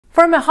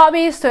From a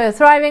hobbyist to a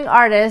thriving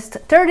artist,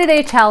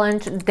 30-day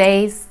challenge,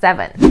 day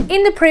 7.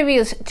 In the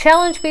previous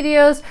challenge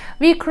videos,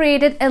 we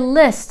created a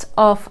list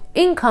of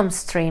income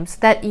streams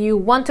that you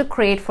want to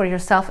create for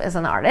yourself as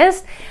an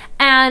artist.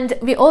 And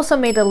we also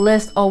made a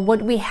list of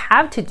what we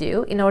have to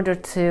do in order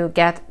to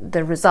get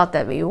the result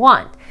that we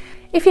want.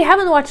 If you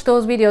haven't watched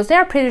those videos, they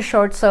are pretty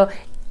short, so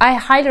I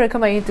highly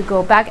recommend you to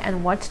go back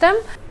and watch them.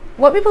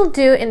 What we will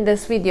do in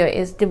this video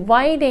is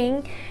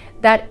dividing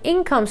that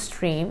income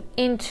stream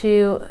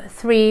into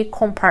 3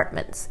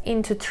 compartments,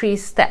 into 3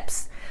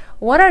 steps.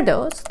 What are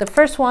those? The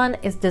first one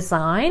is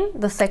design,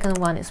 the second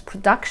one is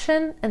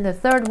production, and the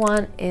third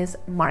one is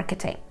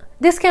marketing.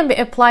 This can be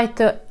applied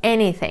to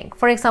anything.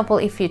 For example,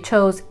 if you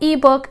chose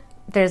ebook,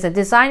 there's a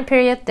design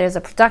period, there's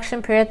a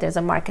production period, there's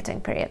a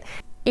marketing period.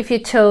 If you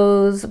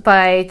chose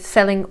by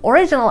selling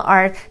original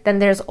art, then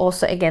there's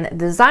also again a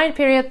design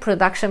period,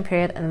 production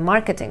period, and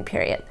marketing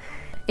period.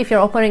 If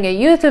you're opening a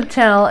YouTube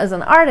channel as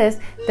an artist,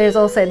 there's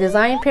also a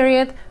design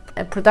period,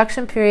 a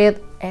production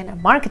period, and a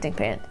marketing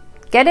period.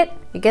 Get it?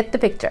 You get the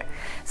picture.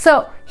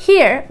 So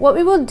here, what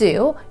we will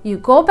do, you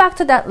go back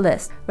to that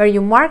list where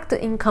you mark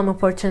the income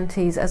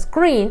opportunities as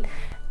green,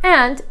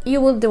 and you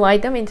will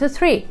divide them into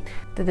 3,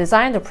 the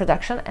design, the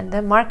production, and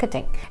the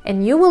marketing.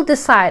 And you will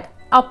decide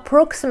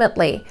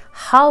approximately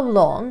how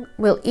long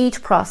will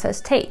each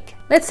process take.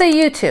 Let's say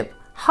YouTube.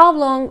 How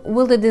long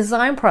will the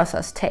design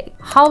process take?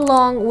 How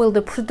long will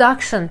the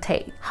production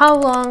take? How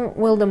long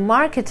will the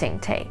marketing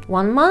take?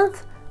 1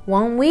 month?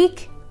 1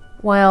 week?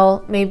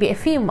 Well, maybe a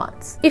few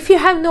months. If you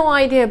have no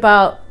idea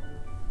about,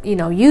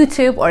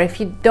 YouTube, or if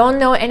you don't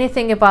know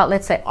anything about,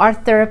 let's say,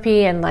 art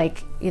therapy and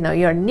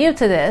you're new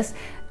to this,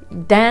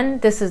 then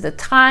this is the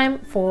time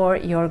for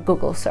your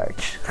Google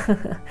search.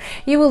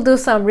 You will do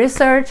some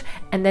research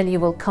and then you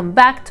will come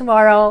back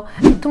tomorrow.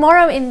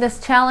 Tomorrow in this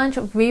challenge,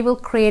 we will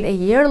create a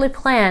yearly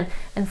plan.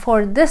 And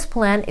for this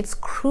plan, it's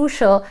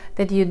crucial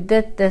that you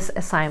did this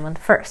assignment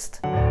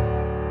first.